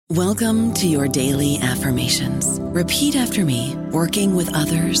Welcome to your daily affirmations. Repeat after me. Working with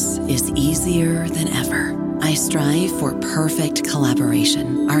others is easier than ever. I strive for perfect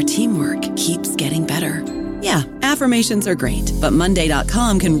collaboration. Our teamwork keeps getting better. Yeah, affirmations are great, but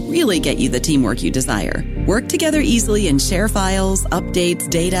Monday.com can really get you the teamwork you desire. Work together easily and share files, updates,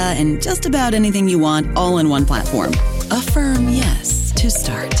 data, and just about anything you want all in one platform. Affirm yes to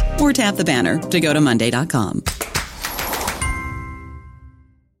start, or tap the banner to go to Monday.com.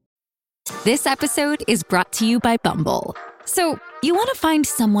 This episode is brought to you by Bumble. So, you want to find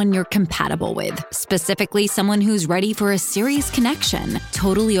someone you're compatible with, specifically someone who's ready for a serious connection,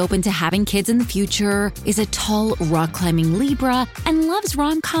 totally open to having kids in the future, is a tall, rock-climbing Libra, and loves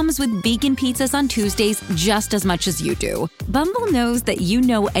rom-coms with vegan pizzas on Tuesdays just as much as you do. Bumble knows that you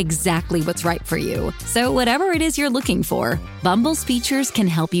know exactly what's right for you. So whatever it is you're looking for, Bumble's features can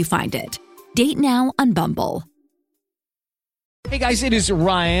help you find it. Date now on Bumble. Hey guys, it is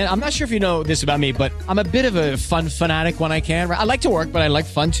Ryan. I'm not sure if you know this about me, but I'm a bit of a fun fanatic when I can. I like to work, but I like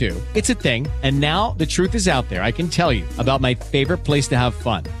fun too. It's a thing. And now the truth is out there. I can tell you about my favorite place to have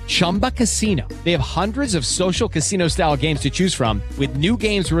fun. Chumba Casino. They have hundreds of social casino style games to choose from with new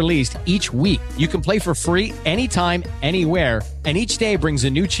games released each week. You can play for free anytime, anywhere. And each day brings a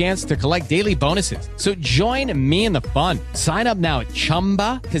new chance to collect daily bonuses. So join me in the fun. Sign up now at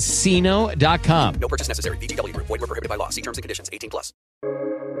ChumbaCasino.com. No purchase necessary. VGW Group. Void where prohibited by law. See terms and conditions. 18+.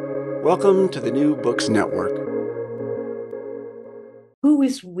 Welcome to the New Books Network. Who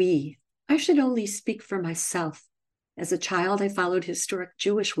is we? I should only speak for myself. As a child, I followed historic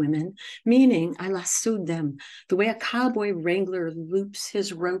Jewish women, meaning I lassoed them the way a cowboy wrangler loops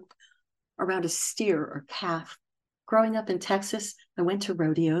his rope around a steer or calf. Growing up in Texas, I went to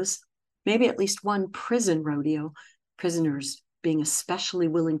rodeos, maybe at least one prison rodeo, prisoners being especially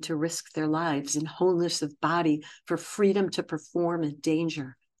willing to risk their lives in wholeness of body for freedom to perform in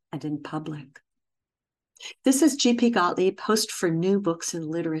danger and in public. This is G.P. Gottlieb, host for New Books in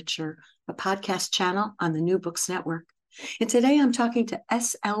Literature, a podcast channel on the New Books Network. And today I'm talking to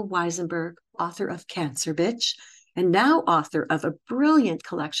S.L. Wisenberg, author of Cancer Bitch, and now author of a brilliant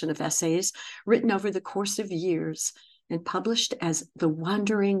collection of essays written over the course of years and published as The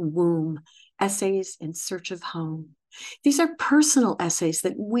Wandering Womb, Essays in Search of Home. These are personal essays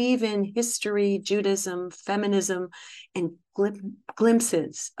that weave in history, Judaism, feminism, and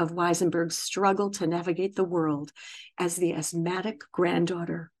glimpses of Wisenberg's struggle to navigate the world as the asthmatic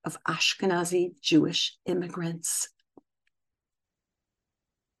granddaughter of Ashkenazi Jewish immigrants.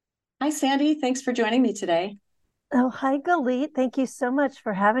 Hi, Sandy. Thanks for joining me today. Oh, hi, Galit. Thank you so much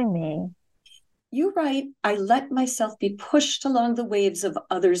for having me. You write, I let myself be pushed along the waves of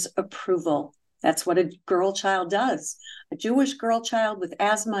others' approval. That's what a girl child does. A Jewish girl child with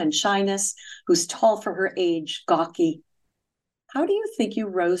asthma and shyness, who's tall for her age, gawky. How do you think you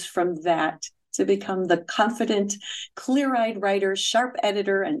rose from that to become the confident, clear-eyed writer, sharp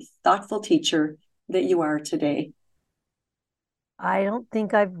editor, and thoughtful teacher that you are today? I don't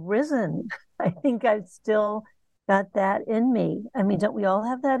think I've risen. I think I've still got that in me. I mean, don't we all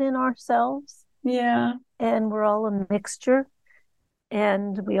have that in ourselves? Yeah. And we're all a mixture,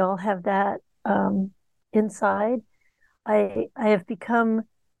 and we all have that inside. I have become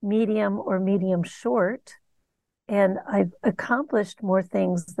medium or medium short, and I've accomplished more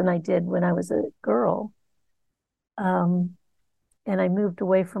things than I did when I was a girl. And I moved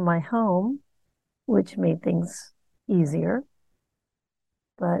away from my home, which made things easier.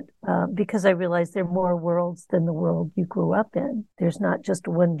 But because I realized there are more worlds than the world you grew up in. There's not just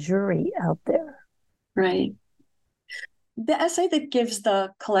one jury out there. Right. The essay that gives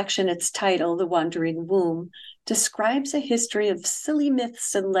the collection its title, The Wandering Womb, describes a history of silly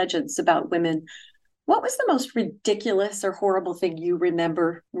myths and legends about women. What was the most ridiculous or horrible thing you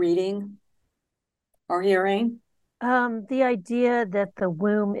remember reading or hearing? The idea that the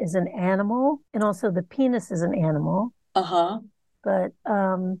womb is an animal and also the penis is an animal. Uh-huh. But,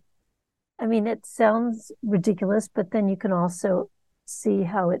 I mean, it sounds ridiculous, but then you can also see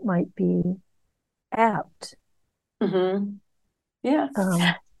how it might be apt. Mm-hmm. Yeah.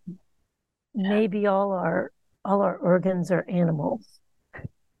 Maybe all our organs are animals.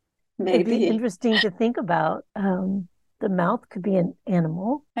 It'd be Maybe. interesting to think about. The mouth could be an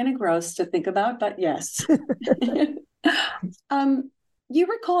animal. Kind of gross to think about, but yes. You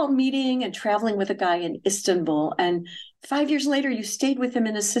recall meeting and traveling with a guy in Istanbul, and 5 years later, you stayed with him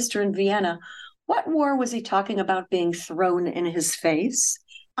and his sister in Vienna. What war was he talking about being thrown in his face?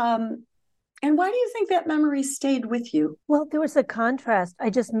 And why do you think that memory stayed with you? Well, there was a contrast. I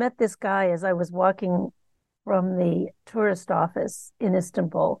just met this guy as I was walking from the tourist office in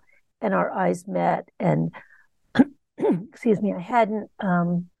Istanbul, and our eyes met. And excuse me, I hadn't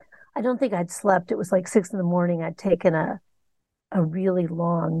I don't think I'd slept. It was like 6 in the morning. I'd taken a really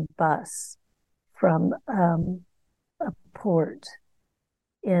long bus from a port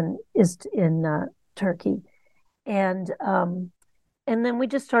in Turkey, and then we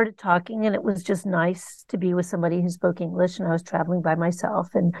just started talking, and it was just nice to be with somebody who spoke English. And I was traveling by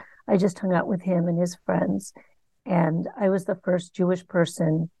myself, and I just hung out with him and his friends. And I was the first Jewish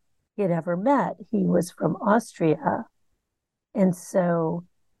person he had ever met. He was from Austria, and so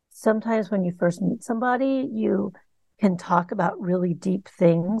sometimes when you first meet somebody, you can talk about really deep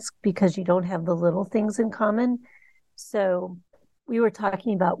things because you don't have the little things in common. So we were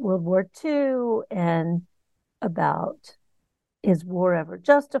talking about World War II and about, is war ever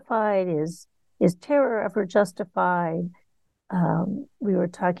justified? Is terror ever justified? We were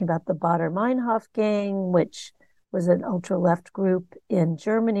talking about the Baader-Meinhof gang, which was an ultra-left group in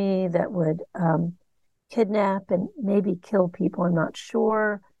Germany that would kidnap and maybe kill people. I'm not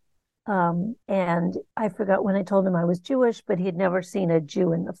sure. And I forgot when I told him I was Jewish, but he had never seen a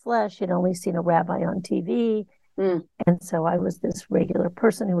Jew in the flesh. He'd only seen a rabbi on TV. And so I was this regular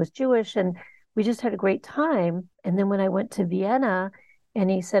person who was Jewish, and we just had a great time. And then when I went to Vienna and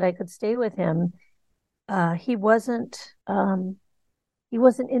he said I could stay with him, he wasn't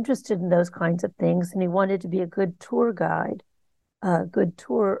interested in those kinds of things, and he wanted to be a good tour guide, a good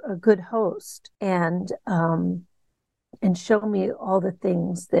host, and show me all the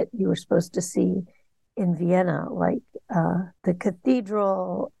things that you were supposed to see in Vienna, like the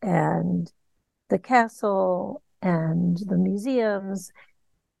cathedral and the castle and the museums.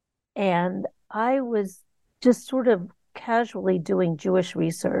 And I was just sort of casually doing Jewish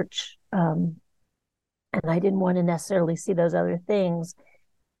research, and I didn't want to necessarily see those other things.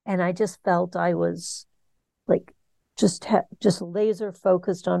 And I just felt I was like just laser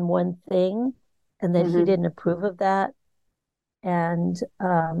focused on one thing, and that he didn't approve of that. And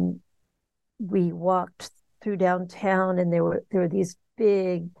we walked through downtown, and there were these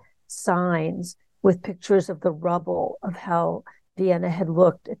big signs with pictures of the rubble of how Vienna had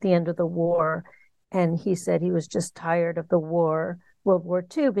looked at the end of the war. And he said he was just tired of the war, World War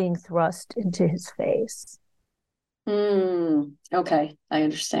II, being thrust into his face. Okay, I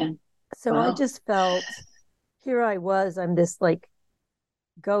understand. So Wow. I just felt, here I was, I'm this like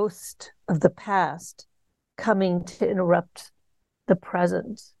ghost of the past coming to interrupt the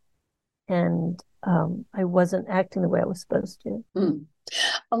present. And I wasn't acting the way I was supposed to.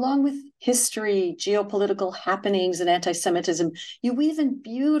 Along with history, geopolitical happenings, and anti-Semitism, you weave in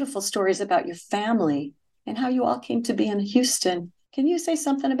beautiful stories about your family and how you all came to be in Houston. Can you say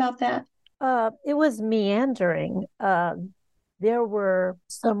something about that? It was meandering. There were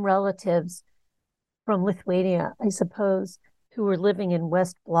some relatives from Lithuania, I suppose, who were living in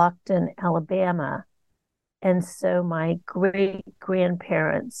West Blockton, Alabama. And so my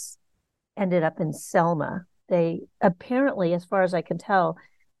great-grandparents ended up in Selma. They apparently, as far as I can tell,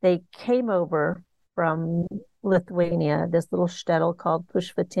 they came over from Lithuania, this little shtetl called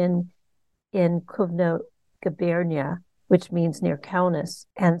Pushvatin in Kuvno Gubernia, which means near Kaunas.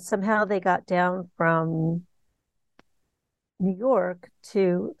 And somehow they got down from New York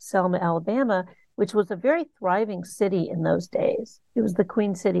to Selma, Alabama, which was a very thriving city in those days. It was the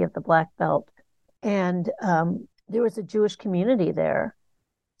Queen City of the Black Belt. And there was a Jewish community there.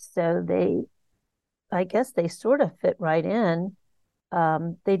 So I guess they sort of fit right in.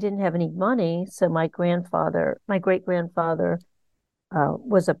 They didn't have any money. So my great-grandfather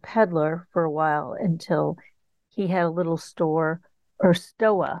was a peddler for a while until he had a little store, or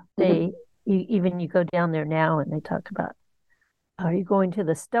stoa. You go down there now and they talk about, are you going to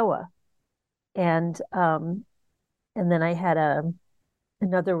the stoa? And then I had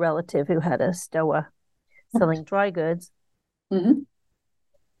another relative who had a stoa selling dry goods.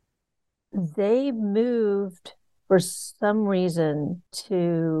 They moved for some reason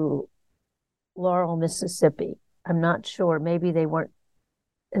to Laurel, Mississippi. I'm not sure. Maybe they weren't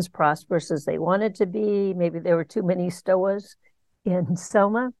as prosperous as they wanted to be. Maybe there were too many stoas in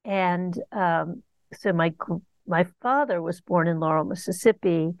Selma. And so my father was born in Laurel,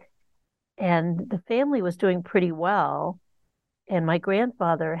 Mississippi, and the family was doing pretty well. And my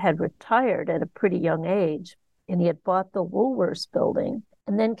grandfather had retired at a pretty young age, and he had bought the Woolworths building.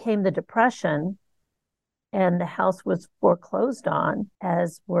 And then came the Depression, and the house was foreclosed on,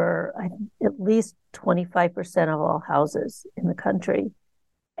 as were at least 25% of all houses in the country.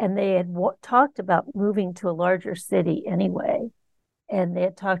 And they had talked about moving to a larger city anyway. And they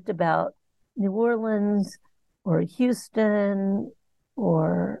had talked about New Orleans or Houston,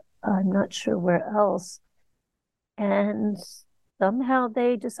 or I'm not sure where else. And somehow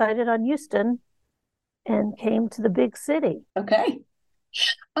they decided on Houston and came to the big city. Okay.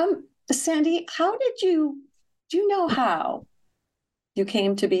 Sandy, do you know how you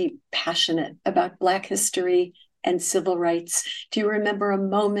came to be passionate about Black history and civil rights? Do you remember a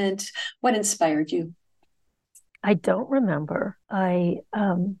moment? What inspired you? I don't remember. I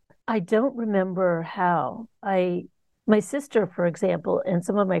don't remember how. My sister, for example, and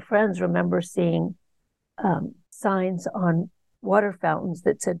some of my friends remember seeing signs on water fountains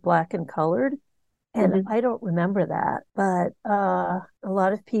that said Black and colored. And I don't remember that. But a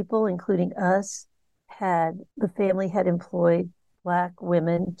lot of people, including us, the family had employed Black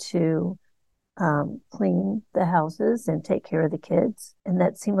women to clean the houses and take care of the kids. And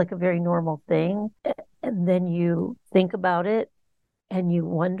that seemed like a very normal thing. And then you think about it and you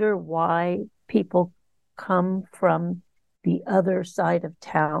wonder why people come from the other side of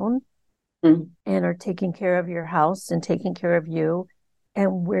town and are taking care of your house and taking care of you.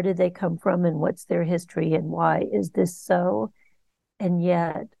 And where did they come from and what's their history and why is this so? And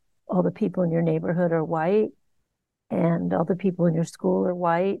yet all the people in your neighborhood are white and all the people in your school are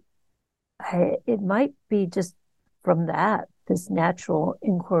white. It might be just from that, this natural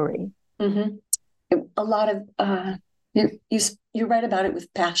inquiry. Mm-hmm. A lot of you write about it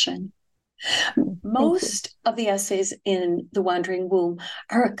with passion. Most of the essays in The Wandering Womb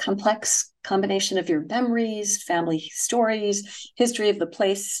are a complex combination of your memories, family stories, history of the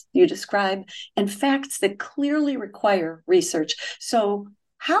place you describe, and facts that clearly require research. So,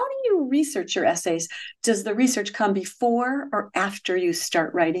 how do you research your essays? Does the research come before or after you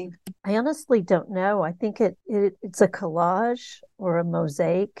start writing? I honestly don't know. I think it's a collage or a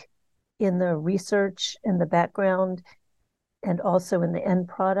mosaic in the research and the background and also in the end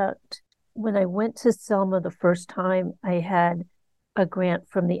product. When I went to Selma the first time, I had a grant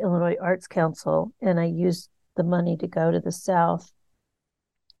from the Illinois Arts Council, and I used the money to go to the South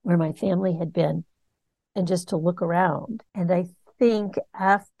where my family had been and just to look around. And I think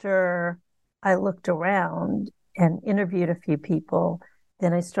after I looked around and interviewed a few people,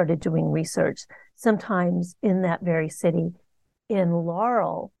 then I started doing research, sometimes in that very city. In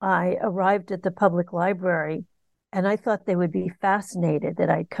Laurel, I arrived at the public library and I thought they would be fascinated that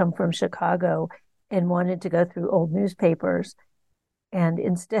I'd come from Chicago and wanted to go through old newspapers. And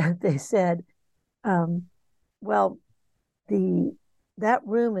instead they said, well, that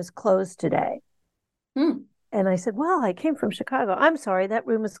room is closed today. And I said, well, I came from Chicago. I'm sorry, that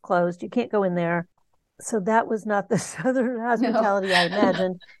room is closed. You can't go in there. So that was not the Southern hospitality I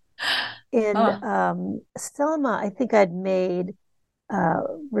imagined. In Selma, I think I'd made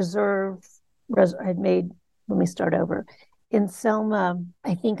let me start over. In Selma,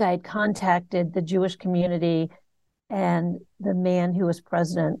 I think I had contacted the Jewish community, and the man who was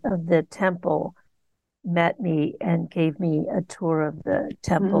president of the temple met me and gave me a tour of the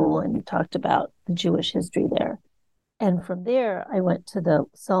temple and talked about the Jewish history there. And from there, I went to the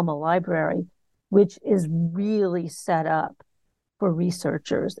Selma Library, which is really set up for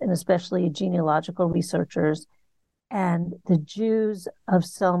researchers, and especially genealogical researchers. And the Jews of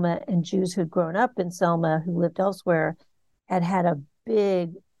Selma and Jews who'd grown up in Selma who lived elsewhere had a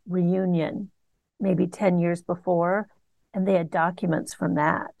big reunion maybe 10 years before, and they had documents from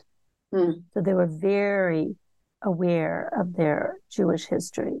that. So they were very aware of their Jewish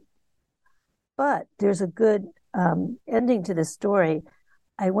history. But there's a good ending to this story.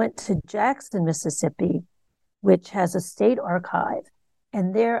 I went to Jackson, Mississippi, which has a state archive,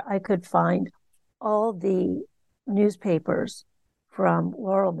 and there I could find all the newspapers from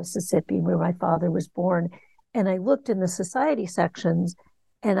Laurel, Mississippi, where my father was born. And I looked in the society sections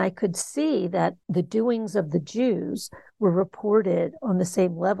and I could see that the doings of the Jews were reported on the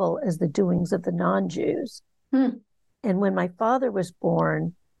same level as the doings of the non-Jews. And when my father was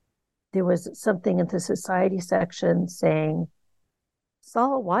born, there was something in the society section saying,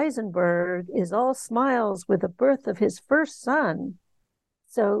 Saul Wisenberg is all smiles with the birth of his first son.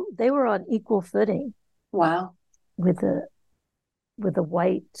 So they were on equal footing. Wow. With the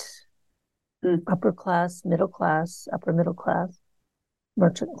white upper class, middle class, upper middle class,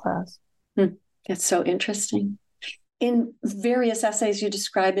 merchant class. That's so interesting. In various essays, you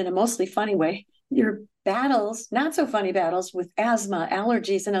describe in a mostly funny way your battles, not so funny battles, with asthma,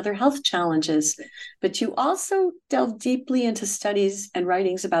 allergies, and other health challenges. But you also delve deeply into studies and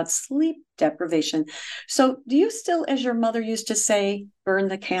writings about sleep deprivation. So do you still, as your mother used to say, burn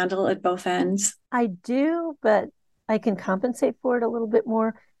the candle at both ends? I do, but I can compensate for it a little bit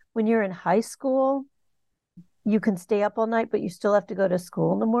more. When you're in high school, you can stay up all night, but you still have to go to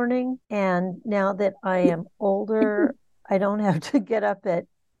school in the morning. And now that I am older, I don't have to get up at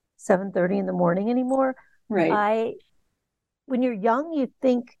 7:30 in the morning anymore. Right. When you're young, you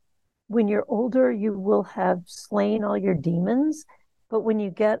think when you're older, you will have slain all your demons. But when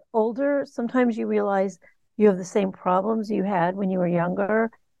you get older, sometimes you realize you have the same problems you had when you were younger.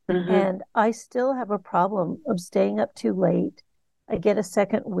 Mm-hmm. And I still have a problem of staying up too late. I get a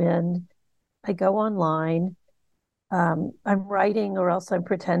second wind. I go online. I'm writing, or else I'm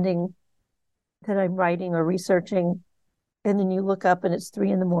pretending that I'm writing or researching. And then you look up and it's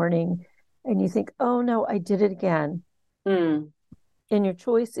 3 a.m. and you think, oh no, I did it again. Mm. And your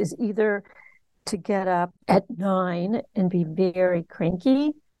choice is either to get up at 9 and be very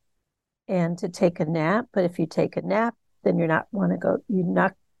cranky and to take a nap. But if you take a nap, then let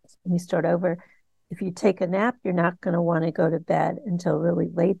me start over. If you take a nap, you're not going to want to go to bed until really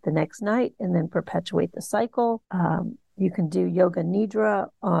late the next night and then perpetuate the cycle. You can do yoga nidra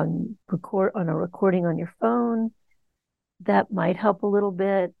on a recording on your phone. That might help a little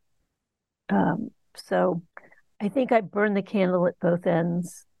bit. So I think I burn the candle at both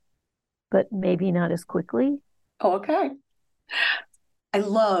ends, but maybe not as quickly. Okay. I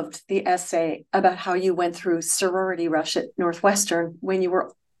loved the essay about how you went through sorority rush at Northwestern when you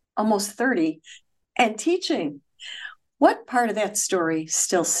were almost 30 and teaching. What part of that story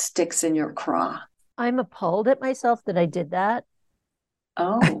still sticks in your craw? I'm appalled at myself that I did that.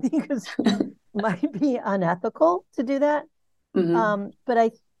 Oh. Because it might be unethical to do that. Mm-hmm. But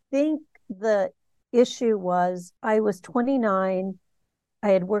I think the issue was I was 29. I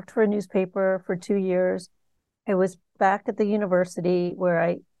had worked for a newspaper for 2 years. I was back at the university where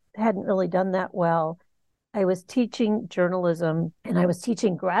I hadn't really done that well. I was teaching journalism, and I was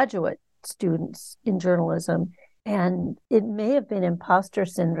teaching graduate students in journalism. And it may have been imposter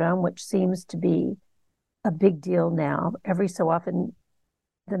syndrome, which seems to be a big deal now. Every so often,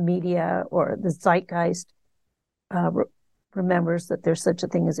 the media or the zeitgeist remembers that there's such a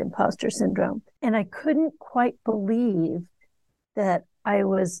thing as imposter syndrome. And I couldn't quite believe that I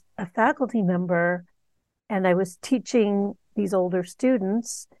was a faculty member and I was teaching these older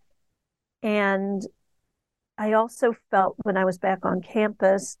students. And I also felt when I was back on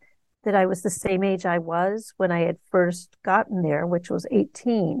campus that I was the same age I was when I had first gotten there, which was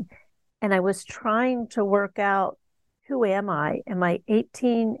 18. And I was trying to work out, who am I? Am I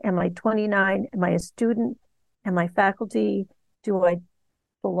 18? Am I 29? Am I a student? Am I faculty? Do I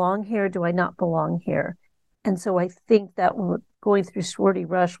belong here? Do I not belong here? And so I think that going through sorority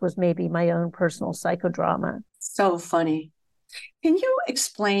rush was maybe my own personal psychodrama. So funny. Can you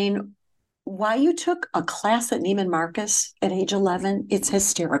explain why you took a class at Neiman Marcus at age 11? It's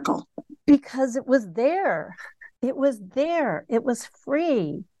hysterical. Because it was there. It was there. It was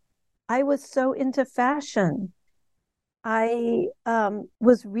free. I was so into fashion. I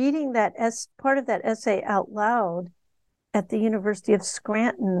was reading that as part of that essay out loud at the University of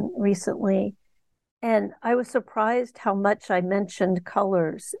Scranton recently. And I was surprised how much I mentioned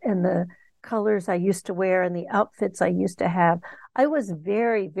colors and the colors I used to wear and the outfits I used to have. I was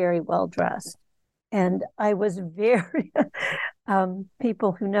very, very well dressed. And I was very,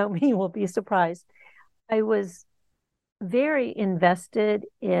 people who know me will be surprised. I was very invested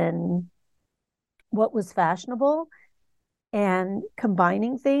in what was fashionable and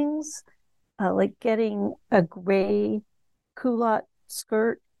combining things, like getting a gray culotte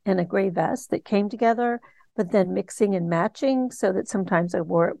skirt and a gray vest that came together, but then mixing and matching so that sometimes I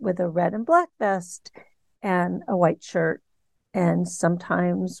wore it with a red and black vest and a white shirt, and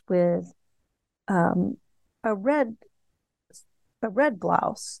sometimes with a red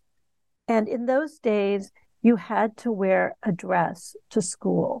blouse. And in those days, you had to wear a dress to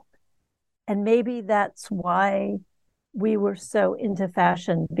school. And maybe that's why we were so into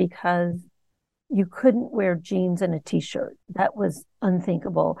fashion, because you couldn't wear jeans and a t-shirt. That was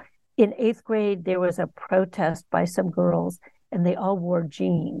unthinkable. In 8th grade, there was a protest by some girls and they all wore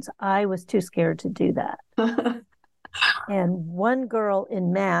jeans. I was too scared to do that. And one girl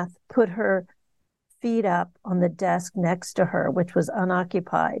in math put her feet up on the desk next to her, which was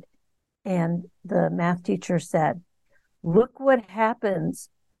unoccupied. And the math teacher said, "Look what happens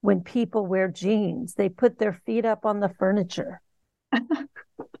when people wear jeans. They put their feet up on the furniture."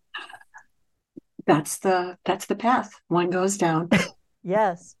 That's the path one goes down.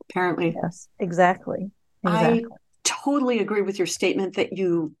 Yes. Apparently. Yes, exactly. I totally agree with your statement that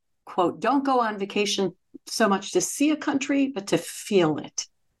you, quote, don't go on vacation so much to see a country, but to feel it.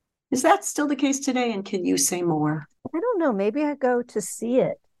 Is that still the case today? And can you say more? I don't know. Maybe I go to see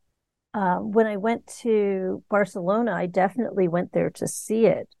it. When I went to Barcelona, I definitely went there to see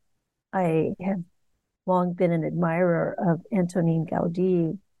it. I have long been an admirer of Antonin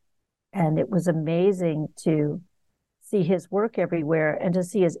Gaudí, and it was amazing to see his work everywhere and to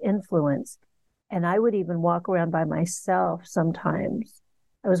see his influence. And I would even walk around by myself sometimes.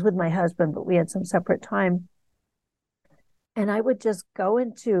 I was with my husband, but we had some separate time. And I would just go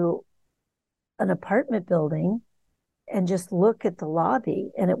into an apartment building and just look at the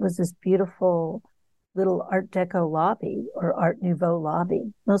lobby. And it was this beautiful little Art Deco lobby or Art Nouveau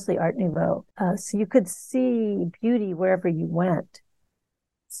lobby, mostly Art Nouveau. So you could see beauty wherever you went.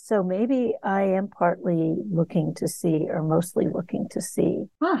 So maybe I am partly looking to see, or mostly looking to see.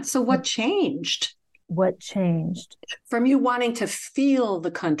 So what changed? What changed? From you wanting to feel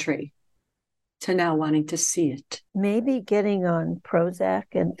the country to now wanting to see it. Maybe getting on Prozac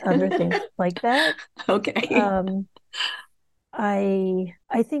and other things like that. Okay.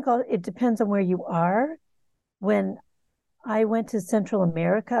 I think it depends on where you are. When I went to Central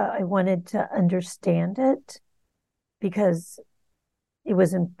America, I wanted to understand it because it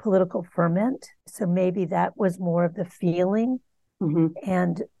was in political ferment. So maybe that was more of the feeling. Mm-hmm.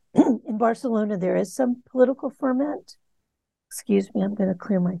 And in Barcelona, there is some political ferment. Excuse me, I'm going to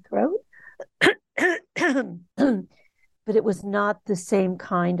clear my throat. But it was not the same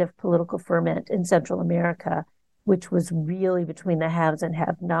kind of political ferment in Central America, which was really between the haves and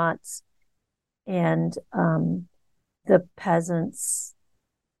have-nots, and the peasants,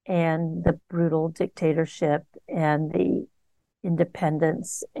 and the brutal dictatorship, and the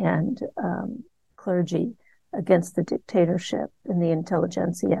independence and clergy against the dictatorship and the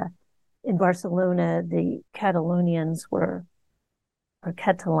intelligentsia. In Barcelona, the Catalonians or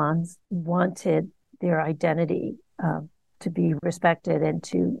Catalans wanted their identity to be respected and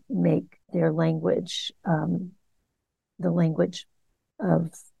to make their language the language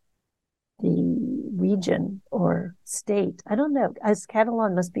of the region or state. I don't know, as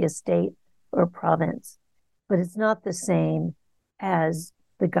Catalan must be a state or a province, but it's not the same as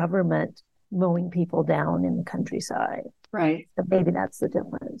the government mowing people down in the countryside. Right. So maybe that's the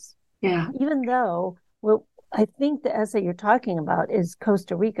difference. Yeah. Even though, well, I think the essay you're talking about is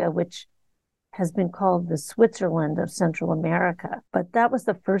Costa Rica, which has been called the Switzerland of Central America. But that was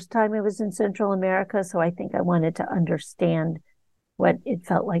the first time it was in Central America. So I think I wanted to understand what it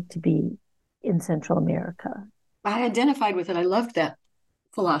felt like to be in Central America. I identified with it. I loved that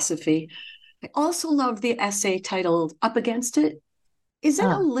philosophy. I also love the essay titled Up Against It. Is it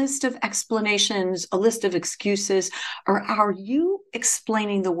a list of explanations, a list of excuses, or are you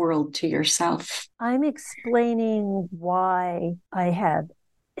explaining the world to yourself? I'm explaining why I have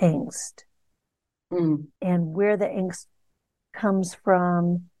angst and where the angst comes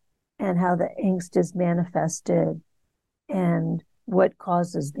from and how the angst is manifested and what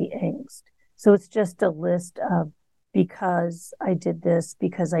causes the angst. So it's just a list of because I did this,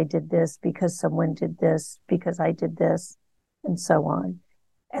 because I did this, because someone did this, because I did this, and so on.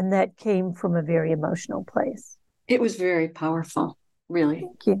 And that came from a very emotional place. It was very powerful, really.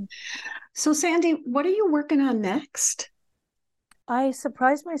 Thank you. So, Sandy, what are you working on next? I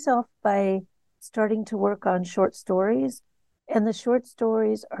surprised myself by starting to work on short stories. And the short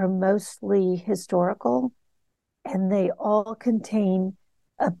stories are mostly historical, and they all contain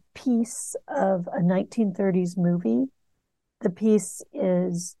a piece of a 1930s movie. The piece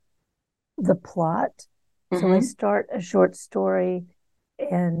is the plot. So I start a short story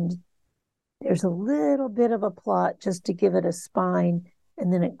and there's a little bit of a plot just to give it a spine,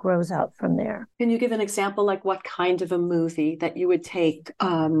 and then it grows out from there. Can you give an example, like what kind of a movie that you would take?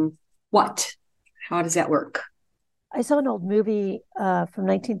 What? How does that work? I saw an old movie from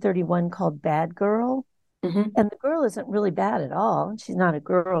 1931 called Bad Girl. And the girl isn't really bad at all. She's not a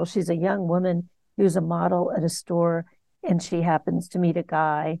girl. She's a young woman who's a model at a store, and she happens to meet a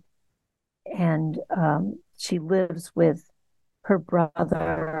guy, and she lives with her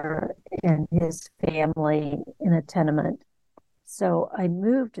brother and his family in a tenement. So I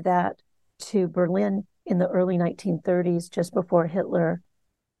moved that to Berlin in the early 1930s, just before Hitler.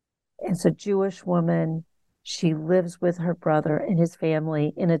 And it's a Jewish woman. She lives with her brother and his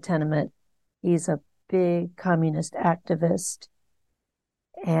family in a tenement. He's a big communist activist.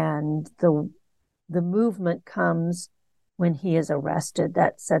 And the movement comes when he is arrested.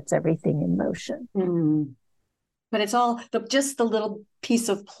 That sets everything in motion. But it's all just the little piece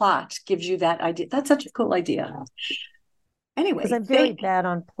of plot gives you that idea. That's such a cool idea. Anyway, because I'm very bad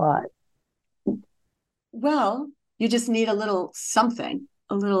on plot. Well, you just need a little something,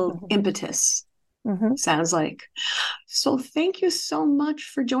 a little impetus. Sounds like. So thank you so much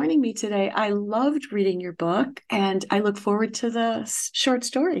for joining me today. I loved reading your book, and I look forward to the short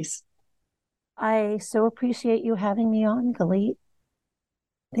stories. I so appreciate you having me on, Galit.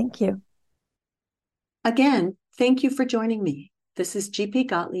 Thank you. Again, thank you for joining me. This is G.P.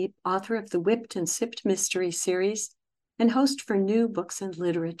 Gottlieb, author of the Whipped and Sipped Mystery Series and host for New Books and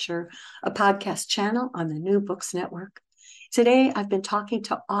Literature, a podcast channel on the New Books Network. Today, I've been talking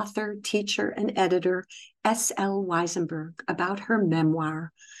to author, teacher, and editor S.L. Wisenberg about her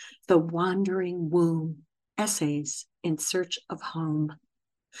memoir, The Wandering Womb, Essays in Search of Home.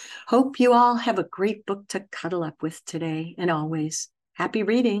 Hope you all have a great book to cuddle up with today, and always, happy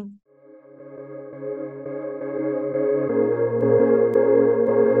reading.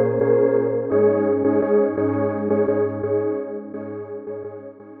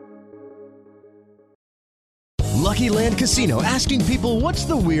 Lucky Land Casino, asking people, what's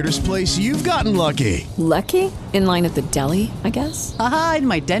the weirdest place you've gotten lucky? Lucky? In line at the deli, I guess? Aha, in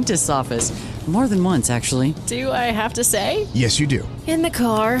my dentist's office. More than once, actually. Do I have to say? Yes, you do. In the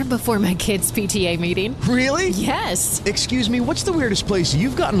car before my kids' PTA meeting. Really? Yes. Excuse me, what's the weirdest place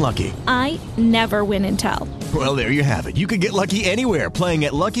you've gotten lucky? I never win and tell. Well, there you have it. You can get lucky anywhere, playing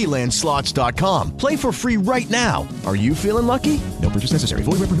at LuckyLandSlots.com. Play for free right now. Are you feeling lucky? No purchase necessary.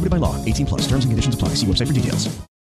 Void where prohibited by law. 18+. Terms and conditions apply. See website for details.